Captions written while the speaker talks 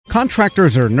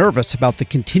Contractors are nervous about the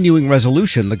continuing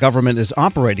resolution the government is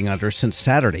operating under since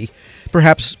Saturday.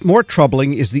 Perhaps more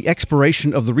troubling is the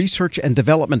expiration of the research and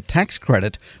development tax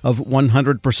credit of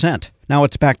 100%. Now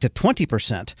it's back to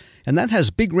 20%, and that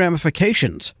has big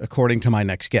ramifications, according to my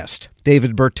next guest.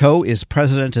 David Berteau is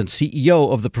president and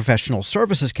CEO of the Professional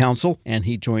Services Council, and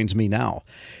he joins me now.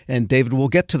 And David, we'll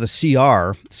get to the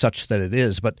CR, such that it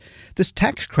is, but this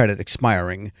tax credit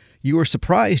expiring, you were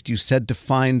surprised, you said, to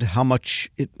find how much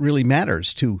it really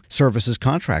matters to services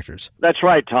contractors. That's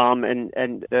right, Tom, and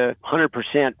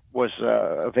 100% was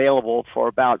available for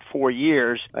about 4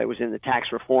 years. It was in the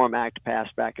Tax Reform Act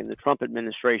passed back in the Trump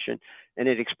administration, and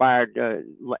it expired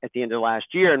at the end of last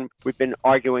year, and we've been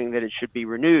arguing that it should be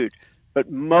renewed. But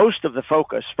most of the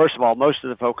focus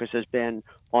has been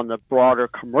on the broader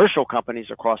commercial companies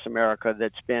across America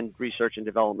that spend research and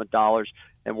development dollars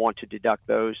and want to deduct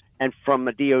those. And from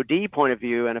a DoD point of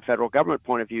view and a federal government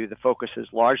point of view, the focus has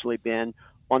largely been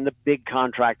on the big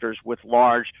contractors with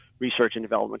large research and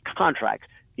development contracts.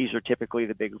 These are typically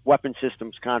the big weapon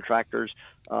systems contractors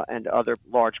and other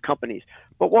large companies.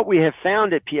 But what we have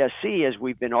found at PSC, as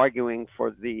we've been arguing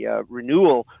for the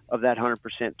renewal of that 100%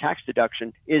 tax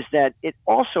deduction, is that it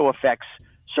also affects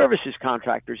services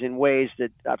contractors in ways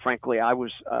that, frankly, I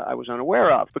was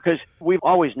unaware of, because we've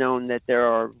always known that there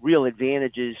are real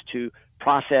advantages to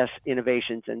process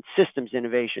innovations and systems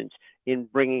innovations in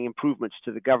bringing improvements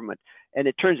to the government. And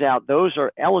it turns out those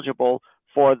are eligible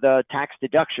for the tax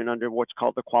deduction under what's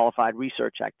called the Qualified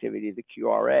Research Activity, the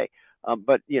QRA.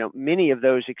 But many of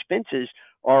those expenses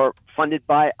are funded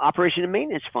by operation and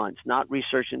maintenance funds, not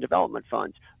research and development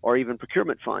funds or even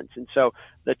procurement funds. And so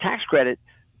the tax credit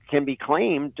can be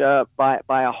claimed by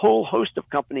a whole host of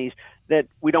companies that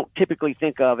we don't typically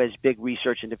think of as big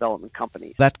research and development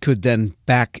companies. That could then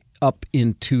back up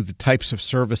into the types of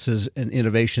services and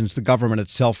innovations the government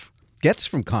itself gets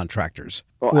from contractors.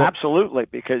 Well, absolutely,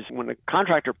 because when a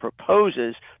contractor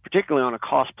proposes, particularly on a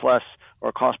cost-plus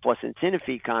or cost-plus incentive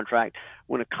fee contract,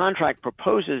 when a contract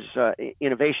proposes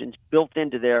innovations built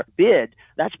into their bid,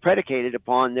 that's predicated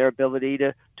upon their ability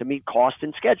to meet cost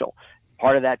and schedule.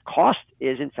 Part of that cost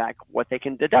is, in fact, what they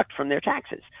can deduct from their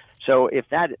taxes. So if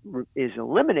that is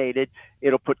eliminated,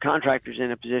 it'll put contractors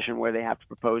in a position where they have to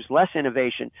propose less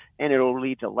innovation, and it'll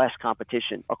lead to less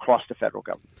competition across the federal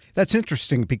government. That's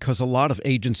interesting, because a lot of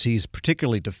agencies,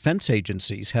 particularly defense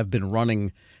agencies, have been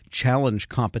running challenge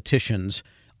competitions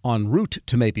en route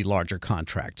to maybe larger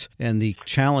contracts. And the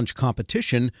challenge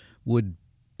competition would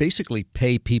basically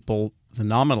pay people the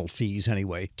nominal fees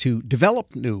anyway, to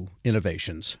develop new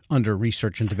innovations under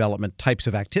research and development types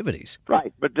of activities.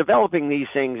 Right, but developing these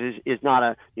things is not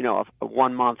a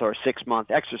 1 month or 6 month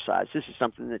exercise. This is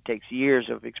something that takes years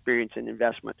of experience and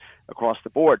investment across the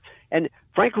board. And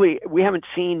frankly, we haven't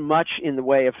seen much in the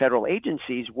way of federal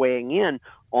agencies weighing in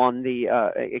on the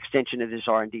extension of this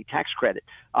R&D tax credit.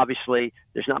 Obviously,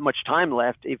 there's not much time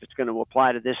left if it's going to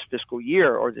apply to this fiscal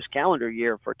year or this calendar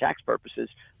year for tax purposes.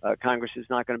 Congress is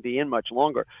not going to be in much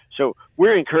longer. So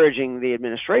we're encouraging the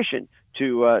administration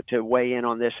to weigh in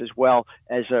on this, as well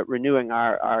as renewing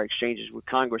our exchanges with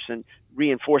Congress and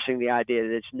reinforcing the idea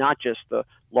that it's not just the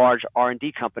large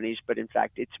R&D companies, but in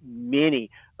fact it's many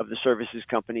of the services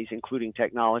companies, including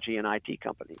technology and IT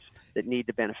companies, that need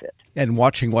to benefit. And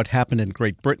watching what happened in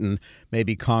Great Britain,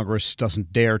 maybe Congress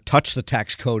doesn't dare touch the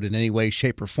tax code in any way,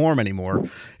 shape, or form anymore,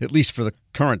 at least for the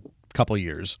current couple of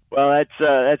years. Well,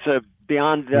 that's a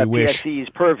beyond PSC's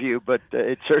purview, but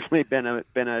it's certainly been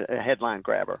a headline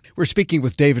grabber. We're speaking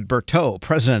with David Berteau,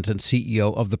 President and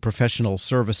CEO of the Professional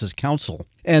Services Council.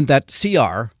 And that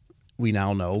CR, we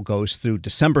now know, goes through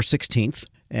December 16th.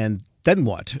 And then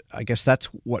what? I guess that's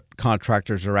what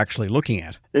contractors are actually looking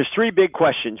at. There's three big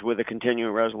questions with a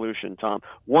continuing resolution, Tom.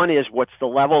 One is, what's the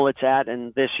level it's at?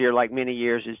 And this year, like many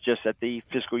years, is just at the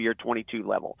fiscal year 22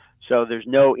 level. So there's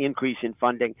no increase in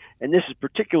funding. And this is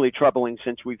particularly troubling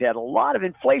since we've had a lot of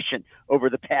inflation over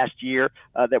the past year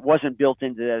that wasn't built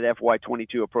into that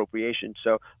FY22 appropriation.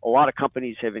 So a lot of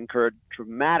companies have incurred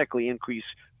dramatically increased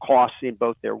costs in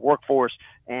both their workforce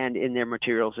and in their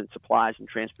materials and supplies and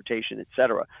transportation, et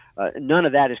cetera. None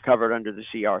of that is covered under the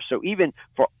CR. So even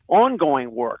for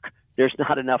ongoing work, there's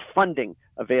not enough funding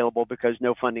available because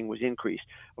no funding was increased.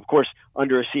 Of course,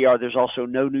 under a CR, there's also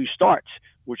no new starts,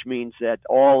 which means that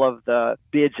all of the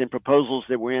bids and proposals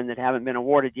that we're in that haven't been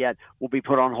awarded yet will be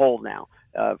put on hold now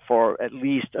for at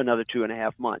least another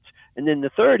 2.5 months. And then the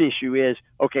third issue is,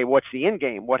 okay, what's the end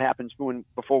game? What happens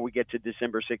before we get to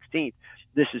December 16th?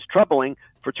 This is troubling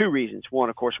for two reasons. One,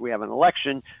 of course, we have an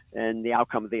election, and the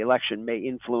outcome of the election may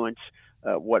influence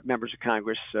what members of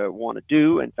Congress want to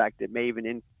do. In fact, it may even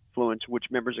influence which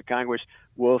members of Congress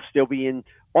will still be in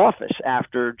office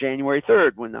after January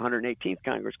 3rd when the 118th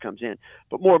Congress comes in.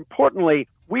 But more importantly,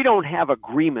 we don't have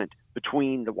agreement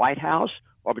between the White House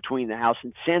or between the House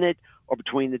and Senate or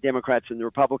between the Democrats and the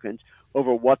Republicans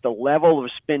over what the level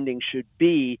of spending should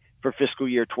be for fiscal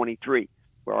year 23.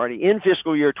 We're already in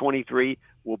fiscal year 23.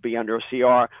 We'll be under a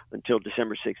CR until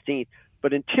December 16th.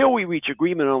 But until we reach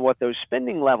agreement on what those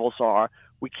spending levels are,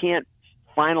 we can't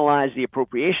finalize the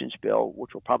appropriations bill,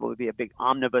 which will probably be a big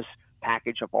omnibus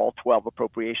package of all 12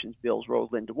 appropriations bills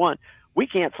rolled into one. We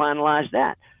can't finalize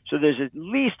that. So there's at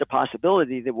least a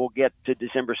possibility that we'll get to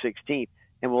December 16th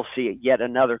and we'll see yet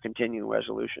another continuing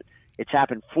resolution. It's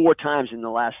happened 4 times in the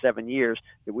last 7 years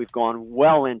that we've gone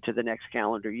well into the next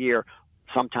calendar year,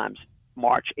 sometimes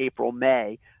March, April,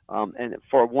 May. And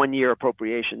for a 1-year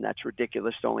appropriation, that's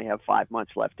ridiculous to only have 5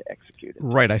 months left to execute it.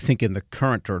 Right. I think in the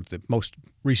current or the most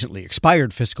recently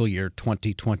expired fiscal year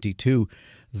 2022,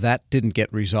 that didn't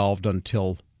get resolved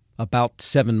until about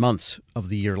 7 months of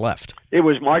the year left. It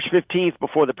was March 15th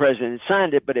before the president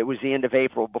signed it, but it was the end of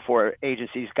April before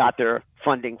agencies got their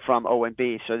funding from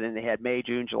OMB. So then they had May,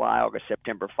 June, July, August,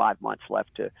 September, 5 months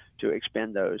left to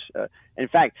expend those. In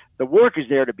fact, the work is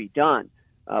there to be done.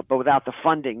 But without the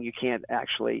funding, you can't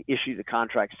actually issue the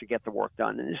contracts to get the work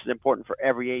done. And this is important for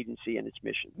every agency and its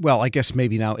mission. Well, I guess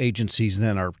maybe now agencies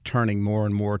then are turning more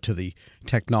and more to the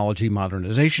Technology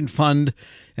Modernization Fund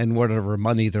and whatever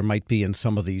money there might be in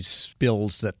some of these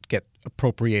bills that get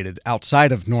appropriated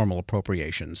outside of normal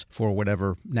appropriations for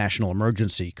whatever national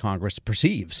emergency Congress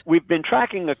perceives. We've been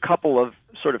tracking a couple of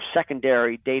sort of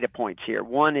secondary data points here.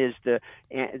 One is the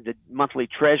monthly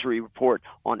Treasury report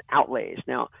on outlays.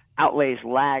 Now, outlays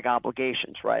lag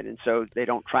obligations, right? And so they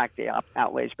don't track the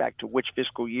outlays back to which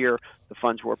fiscal year the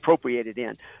funds were appropriated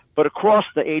in. But across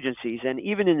the agencies, and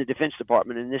even in the Defense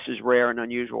Department, and this is rare and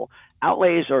unusual,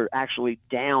 outlays are actually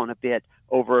down a bit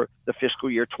over the fiscal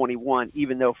year 21,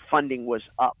 even though funding was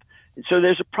up. And so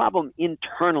there's a problem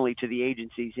internally to the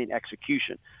agencies in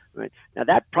execution. Right? Now,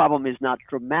 that problem is not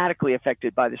dramatically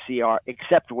affected by the CR,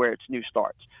 except where it's new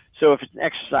starts. So if it's an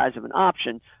exercise of an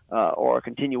option or a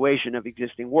continuation of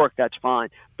existing work, that's fine.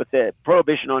 But the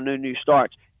prohibition on new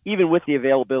starts, even with the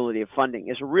availability of funding,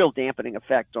 is a real dampening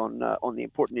effect on the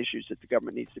important issues that the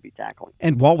government needs to be tackling.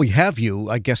 And while we have you,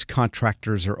 I guess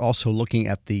contractors are also looking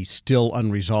at the still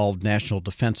unresolved National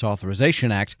Defense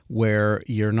Authorization Act, where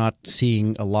you're not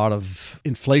seeing a lot of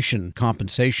inflation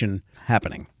compensation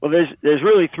happening. Well, there's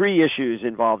really 3 issues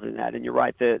involved in that, and you're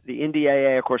right. The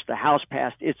NDAA, of course, the House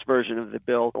passed its version of the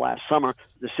bill last summer.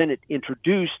 The Senate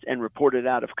introduced and reported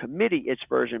out of committee its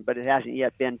version, but it hasn't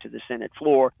yet been to the Senate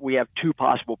floor. We have 2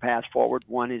 possible paths forward.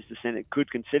 One is the Senate could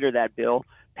consider that bill,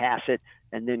 pass it,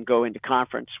 and then go into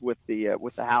conference with the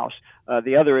House.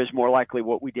 The other is more likely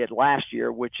what we did last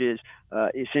year, which is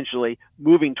essentially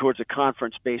moving towards a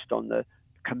conference based on the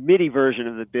committee version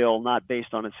of the bill, not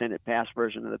based on a Senate passed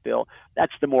version of the bill.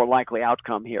 That's the more likely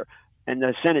outcome here. And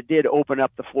the Senate did open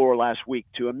up the floor last week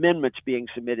to amendments being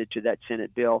submitted to that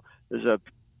Senate bill. There's a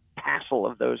passel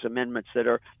of those amendments that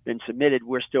are been submitted.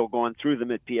 We're still going through them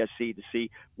at PSC to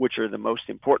see which are the most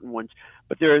important ones.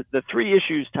 But the 3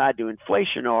 issues tied to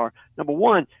inflation are, number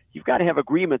one, you've got to have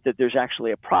agreement that there's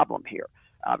actually a problem here.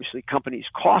 Obviously, companies'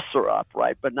 costs are up,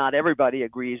 right? But not everybody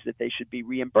agrees that they should be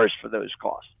reimbursed for those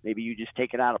costs. Maybe you just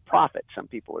take it out of profit, some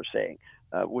people are saying,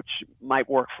 which might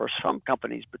work for some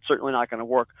companies, but certainly not going to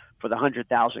work for the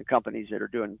 100,000 companies that are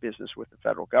doing business with the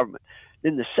federal government.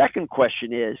 Then the second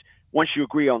question is, once you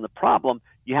agree on the problem,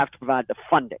 you have to provide the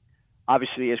funding.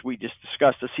 Obviously, as we just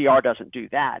discussed, the CR doesn't do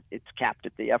that. It's capped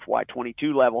at the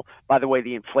FY22 level. By the way,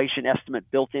 the inflation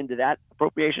estimate built into that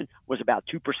appropriation was about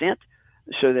 2%.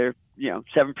 So they're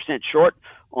 7% short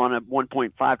on a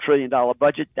 $1.5 trillion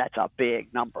budget. That's a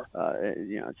big number.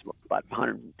 It's about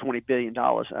 $120 billion.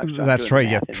 That's right.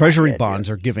 Yeah, Treasury bonds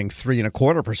are giving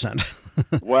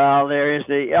 3.25%. Well, there is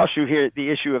the issue here, the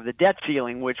issue of the debt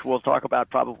ceiling, which we'll talk about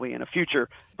probably in a future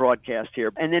broadcast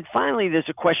here. And then finally, there's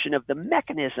a question of the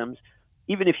mechanisms.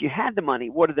 Even if you had the money,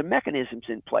 what are the mechanisms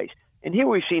in place? And here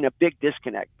we've seen a big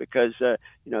disconnect because, the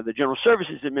General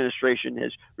Services Administration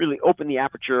has really opened the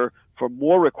aperture for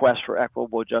more requests for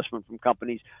equitable adjustment from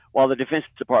companies, while the Defense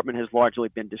Department has largely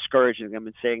been discouraging them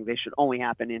and saying they should only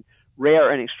happen in rare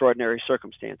and extraordinary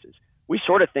circumstances. We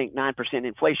sort of think 9%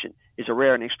 inflation is a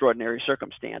rare and extraordinary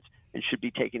circumstance and should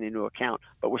be taken into account,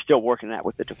 but we're still working that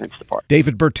with the Defense Department.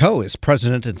 David Berteau is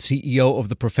President and CEO of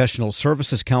the Professional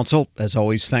Services Council. As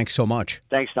always, thanks so much.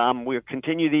 Thanks, Tom. We'll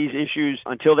continue these issues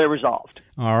until they're resolved.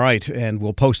 All right, and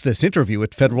we'll post this interview at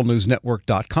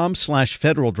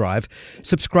federalnewsnetwork.com/Federal Drive.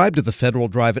 Subscribe to the Federal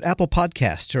Drive at Apple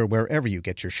Podcasts or wherever you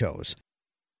get your shows.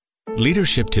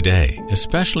 Leadership today,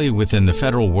 especially within the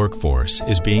federal workforce,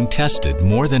 is being tested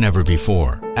more than ever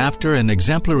before. After an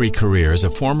exemplary career as a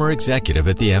former executive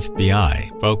at the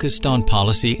FBI, focused on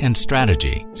policy and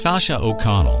strategy, Sasha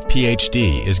O'Connell,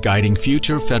 Ph.D., is guiding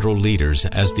future federal leaders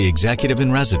as the executive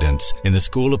in residence in the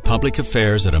School of Public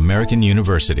Affairs at American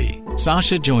University.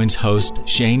 Sasha joins host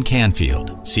Shane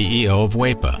Canfield, CEO of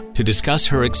WEPA, to discuss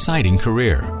her exciting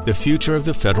career, the future of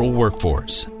the federal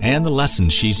workforce, and the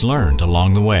lessons she's learned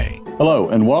along the way. Hello,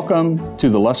 and welcome to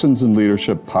the Lessons in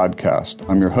Leadership podcast.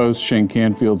 I'm your host, Shane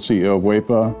Canfield, CEO of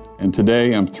WEPA, and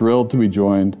today I'm thrilled to be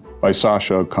joined by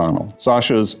Sasha O'Connell.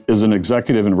 Sasha is an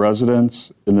executive in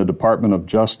residence in the Department of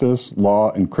Justice, Law,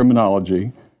 and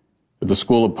Criminology at the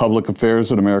School of Public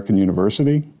Affairs at American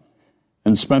University,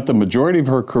 and spent the majority of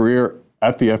her career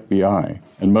at the FBI,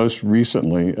 and most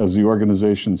recently as the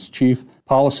organization's Chief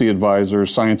Policy Advisor,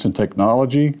 Science and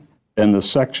Technology, and the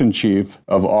Section Chief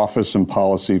of Office and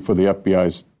Policy for the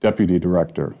FBI's Deputy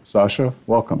Director. Sasha,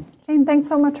 welcome. Shane, thanks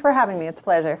so much for having me. It's a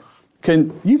pleasure.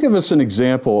 Can you give us an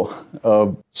example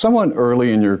of someone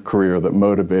early in your career that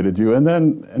motivated you, and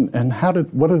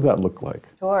what did that look like?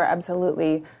 Sure,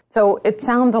 absolutely. So it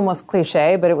sounds almost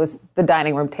cliche, but it was the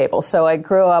dining room table. So I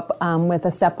grew up with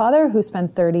a stepfather who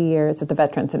spent 30 years at the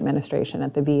Veterans Administration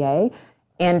at the VA,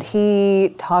 and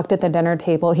he talked at the dinner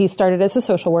table. He started as a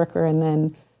social worker and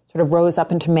then sort of rose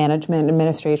up into management,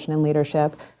 administration, and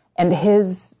leadership. And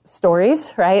his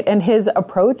stories, right, and his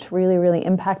approach really, really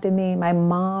impacted me. My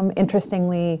mom,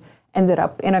 interestingly, ended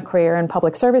up in a career in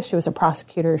public service. She was a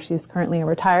prosecutor. She's currently a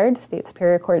retired state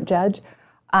superior court judge.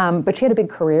 But she had a big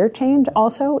career change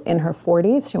also in her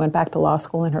 40s. She went back to law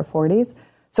school in her 40s.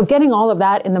 So getting all of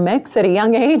that in the mix at a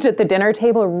young age at the dinner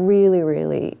table really,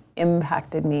 really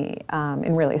impacted me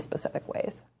in really specific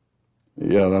ways.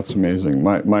 Yeah, that's amazing.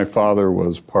 My father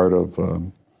was part of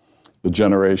the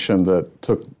generation that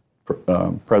took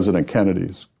President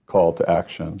Kennedy's call to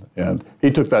action. And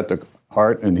he took that to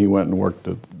heart, and he went and worked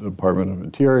at the Department of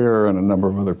Interior and a number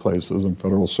of other places in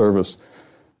federal service.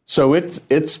 So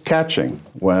it's catching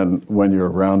when you're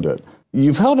around it.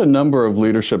 You've held a number of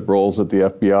leadership roles at the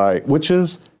FBI, which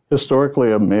is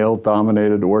historically a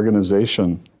male-dominated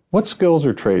organization. What skills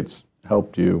or traits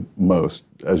helped you most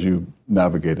as you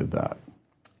navigated that?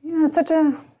 Yeah, it's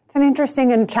an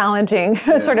interesting and challenging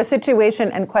sort of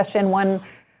situation and question. One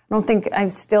I don't think I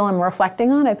still am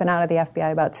reflecting on. I've been out of the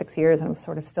FBI about 6 years, and I'm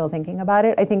sort of still thinking about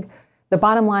it. I think the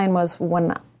bottom line was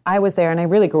when I was there, and I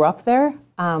really grew up there,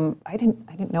 I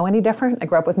didn't know any different. I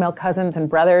grew up with male cousins and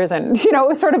brothers, and it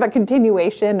was sort of a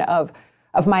continuation of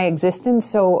my existence.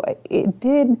 So it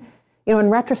did, in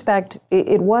retrospect,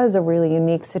 it was a really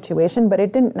unique situation, but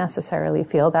it didn't necessarily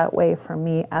feel that way for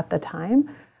me at the time.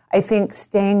 I think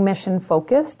staying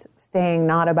mission-focused, staying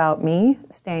not about me,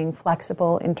 staying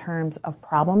flexible in terms of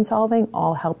problem solving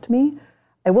all helped me.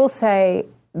 I will say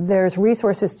there's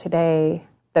resources today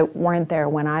that weren't there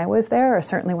when I was there, or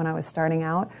certainly when I was starting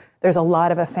out. There's a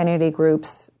lot of affinity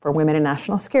groups for women in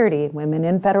national security, women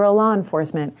in federal law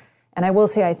enforcement. And I will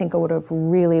say I think I would have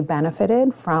really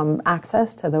benefited from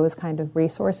access to those kind of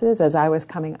resources as I was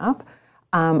coming up.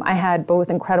 I had both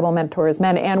incredible mentors,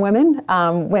 men and women,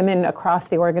 women across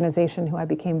the organization who I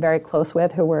became very close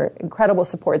with, who were incredible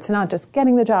supports, not just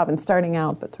getting the job and starting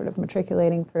out, but sort of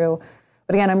matriculating through.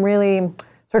 But again, I'm really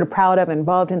sort of proud of,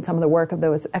 involved in some of the work of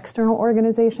those external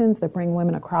organizations that bring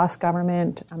women across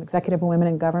government, executive women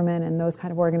in government, and those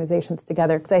kind of organizations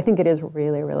together, because I think it is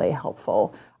really, really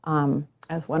helpful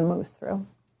as one moves through.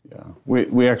 Yeah,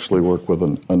 we actually work with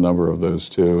a number of those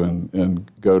too,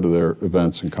 and go to their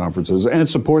events and conferences and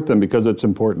support them because it's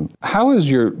important. How has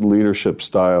your leadership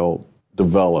style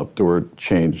developed or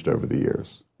changed over the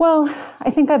years? Well,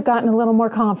 I think I've gotten a little more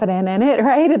confident in it,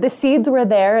 right? The seeds were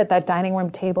there at that dining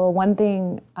room table. One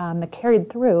thing that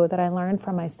carried through that I learned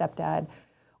from my stepdad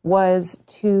was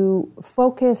to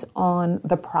focus on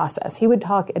the process. He would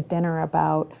talk at dinner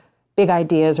about big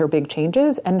ideas or big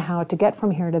changes and how to get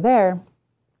from here to there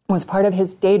was part of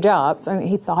his day job, so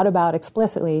he thought about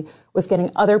explicitly, was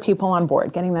getting other people on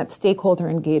board, getting that stakeholder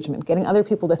engagement, getting other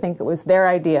people to think it was their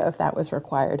idea if that was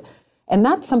required. And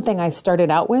that's something I started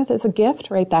out with as a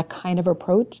gift, right, that kind of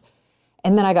approach.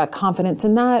 And then I got confidence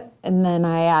in that, and then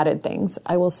I added things.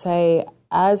 I will say,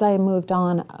 as I moved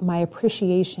on, my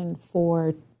appreciation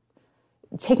for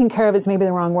taking care of is maybe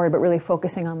the wrong word, but really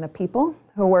focusing on the people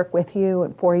who work with you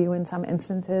and for you in some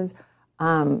instances,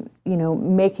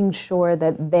 making sure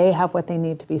that they have what they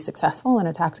need to be successful in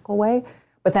a tactical way.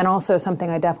 But then also something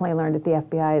I definitely learned at the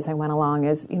FBI as I went along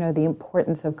is, the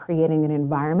importance of creating an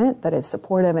environment that is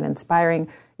supportive and inspiring.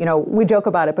 We joke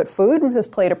about it, but food has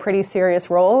played a pretty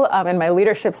serious role in my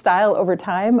leadership style over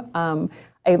time.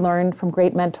 I learned from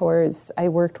great mentors. I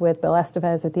worked with Bill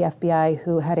Estevez at the FBI,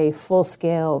 who had a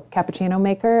full-scale cappuccino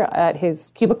maker at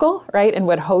his cubicle, right, and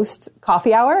would host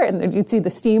coffee hour, and you'd see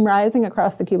the steam rising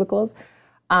across the cubicles.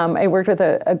 I worked with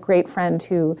a great friend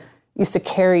who used to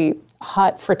carry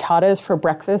hot frittatas for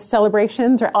breakfast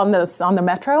celebrations or on the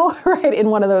metro, right,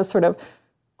 in one of those sort of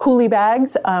coolie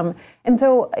bags. And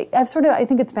so I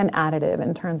think it's been additive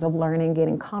in terms of learning,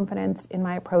 gaining confidence in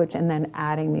my approach, and then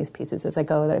adding these pieces as I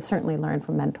go that I've certainly learned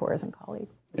from mentors and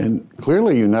colleagues. And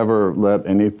clearly you never let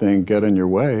anything get in your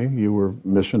way. You were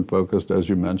mission focused, as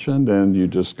you mentioned, and you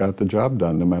just got the job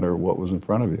done no matter what was in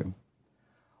front of you.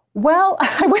 Well,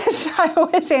 I wish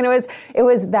and it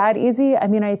was that easy. I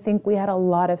mean, I think we had a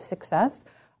lot of success.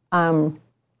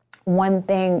 One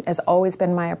thing has always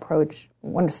been my approach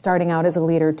when starting out as a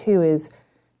leader too is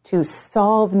to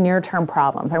solve near-term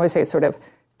problems. I always say sort of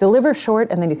deliver short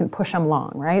and then you can push them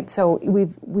long, right? So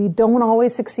we don't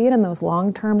always succeed in those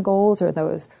long-term goals or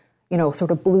those,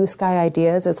 sort of blue sky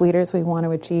ideas as leaders we want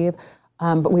to achieve.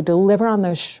 But we deliver on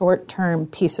those short-term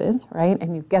pieces, right?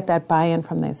 And you get that buy-in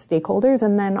from the stakeholders,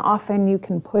 and then often you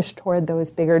can push toward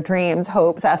those bigger dreams,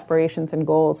 hopes, aspirations, and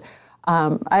goals.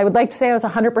 I would like to say I was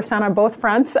 100% on both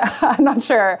fronts. I'm not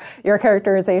sure your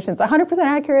characterization's 100%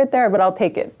 accurate there, but I'll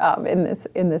take it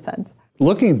in this sense.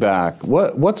 Looking back,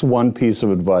 what's one piece of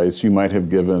advice you might have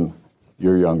given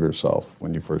your younger self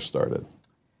when you first started?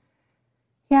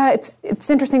 Yeah, it's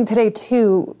interesting today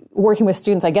too. Working with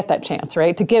students, I get that chance,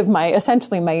 right, to give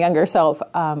essentially my younger self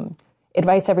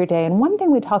advice every day. And one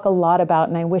thing we talk a lot about,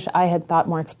 and I wish I had thought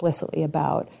more explicitly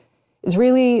about, is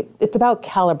really it's about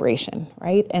calibration,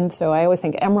 right? And so I always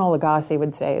think Emeril Lagasse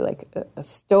would say, like, a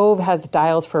stove has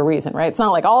dials for a reason, right? It's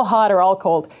not like all hot or all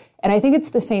cold. And I think it's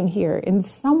the same here. In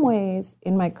some ways,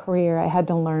 in my career, I had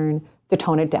to learn to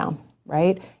tone it down,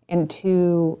 right? And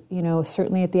to,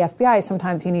 certainly at the FBI,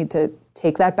 sometimes you need to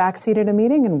take that backseat at a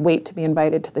meeting and wait to be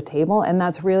invited to the table. And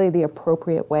that's really the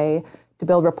appropriate way to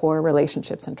build rapport,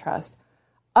 relationships, and trust.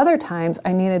 Other times,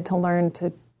 I needed to learn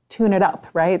to tune it up,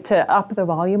 right? To up the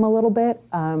volume a little bit.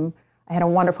 I had a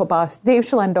wonderful boss, Dave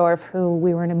Schlendorf, who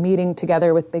we were in a meeting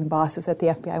together with big bosses at the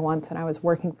FBI once, and I was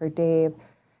working for Dave.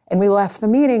 And we left the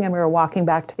meeting and we were walking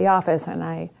back to the office, and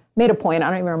I made a point. I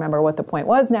don't even remember what the point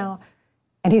was now.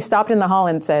 And he stopped in the hall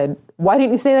and said, "Why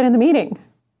didn't you say that in the meeting?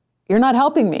 You're not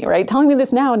helping me, right? Telling me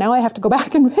this now I have to go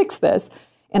back and fix this."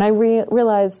 And I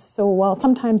realized,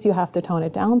 sometimes you have to tone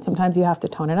it down, sometimes you have to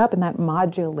tone it up, and that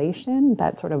modulation,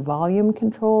 that sort of volume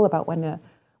control about when to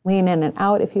lean in and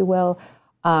out, if you will,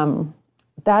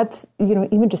 that's,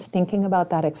 even just thinking about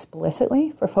that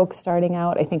explicitly for folks starting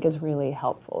out, I think is really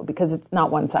helpful because it's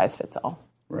not one size fits all.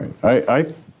 Right. I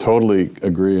totally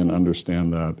agree and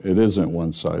understand that. It isn't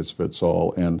one size fits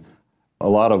all. And a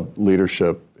lot of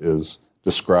leadership is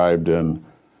described in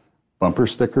bumper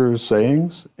stickers,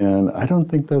 sayings, and I don't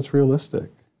think that's realistic.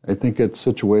 I think it's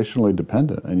situationally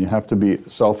dependent, and you have to be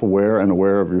self-aware and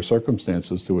aware of your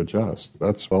circumstances to adjust.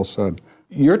 That's well said.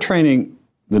 You're training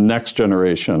the next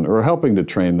generation, or helping to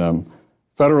train them,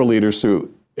 federal leaders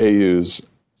through AU's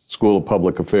School of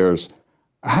Public Affairs.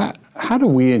 How do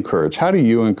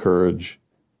you encourage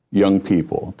young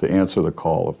people to answer the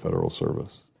call of federal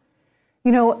service?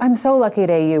 I'm so lucky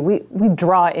at AU. We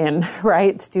draw in,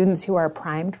 right, students who are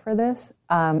primed for this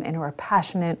and who are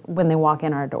passionate when they walk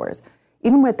in our doors.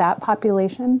 Even with that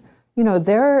population,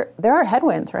 there are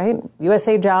headwinds, right?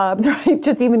 USA jobs, right?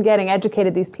 Just even getting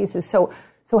educated, these pieces. So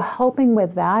helping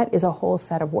with that is a whole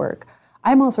set of work.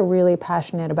 I'm also really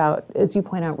passionate about, as you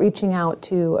point out, reaching out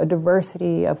to a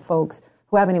diversity of folks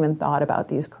who haven't even thought about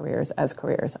these careers as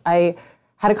careers. I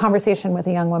had a conversation with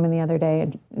a young woman the other day,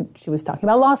 and she was talking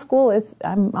about law school.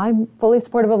 I'm fully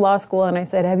supportive of law school, and I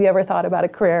said, "Have you ever thought about a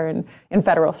career in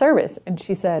federal service?" And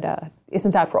she said,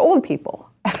 "Isn't that for old people?"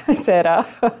 I said,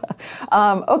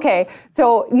 "Okay."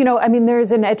 So,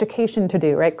 there's an education to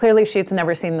do, right? Clearly, she's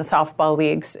never seen the softball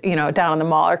leagues, down on the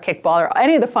mall, or kickball, or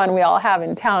any of the fun we all have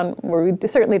in town, where we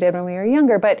certainly did when we were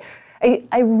younger. But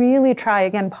I really try,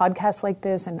 again, podcasts like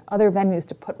this and other venues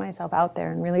to put myself out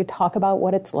there and really talk about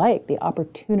what it's like, the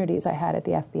opportunities I had at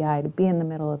the FBI to be in the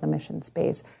middle of the mission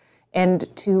space, and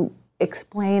to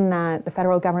explain that the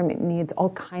federal government needs all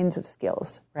kinds of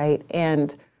skills, right?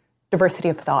 And diversity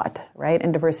of thought, right?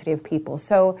 And diversity of people.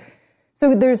 So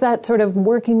there's that sort of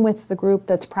working with the group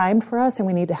that's primed for us, and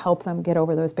we need to help them get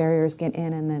over those barriers, get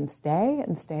in, and then stay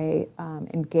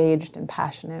engaged and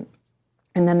passionate.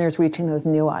 And then there's reaching those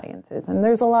new audiences. And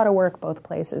there's a lot of work both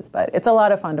places, but it's a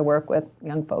lot of fun to work with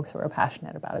young folks who are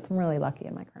passionate about it. So I'm really lucky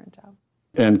in my current job.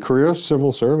 And career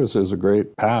civil service is a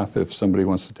great path if somebody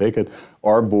wants to take it.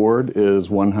 Our board is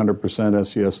 100%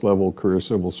 SES level career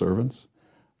civil servants.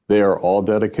 They are all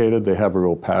dedicated. They have a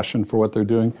real passion for what they're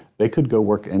doing. They could go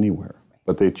work anywhere,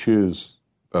 but they choose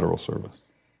federal service.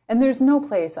 And there's no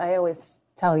place, I always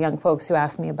tell young folks who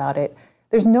ask me about it,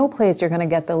 there's no place you're going to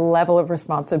get the level of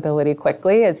responsibility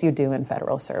quickly as you do in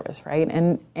federal service, right?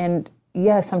 And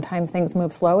yes, sometimes things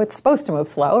move slow. It's supposed to move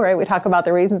slow, right? We talk about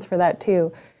the reasons for that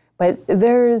too. But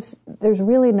there's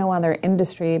really no other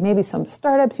industry, maybe some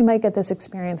startups you might get this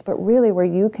experience, but really where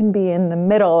you can be in the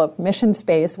middle of mission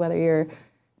space, whether you're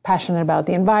passionate about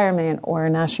the environment or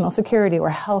national security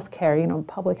or healthcare,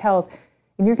 public health,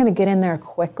 and you're going to get in there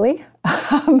quickly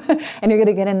and you're going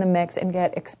to get in the mix and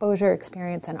get exposure,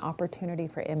 experience, and opportunity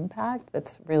for impact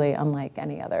that's really unlike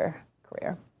any other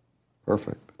career.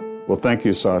 Perfect. Well, thank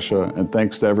you, Sasha, and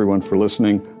thanks to everyone for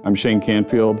listening. I'm Shane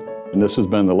Canfield, and this has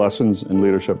been the Lessons in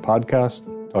Leadership podcast.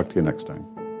 Talk to you next time.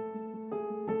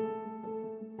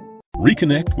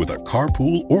 Reconnect with a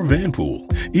carpool or vanpool.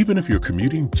 Even if you're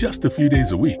commuting just a few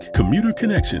days a week, Commuter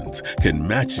Connections can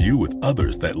match you with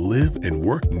others that live and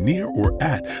work near or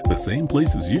at the same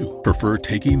place as you. Prefer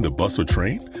taking the bus or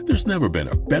train? There's never been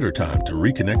a better time to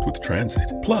reconnect with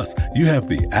transit. Plus, you have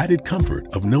the added comfort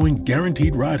of knowing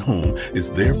Guaranteed Ride Home is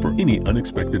there for any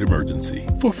unexpected emergency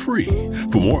for free.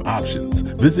 For more options,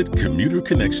 visit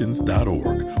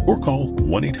commuterconnections.org or call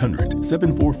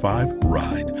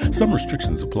 1-800-745-RIDE. Some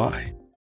restrictions apply.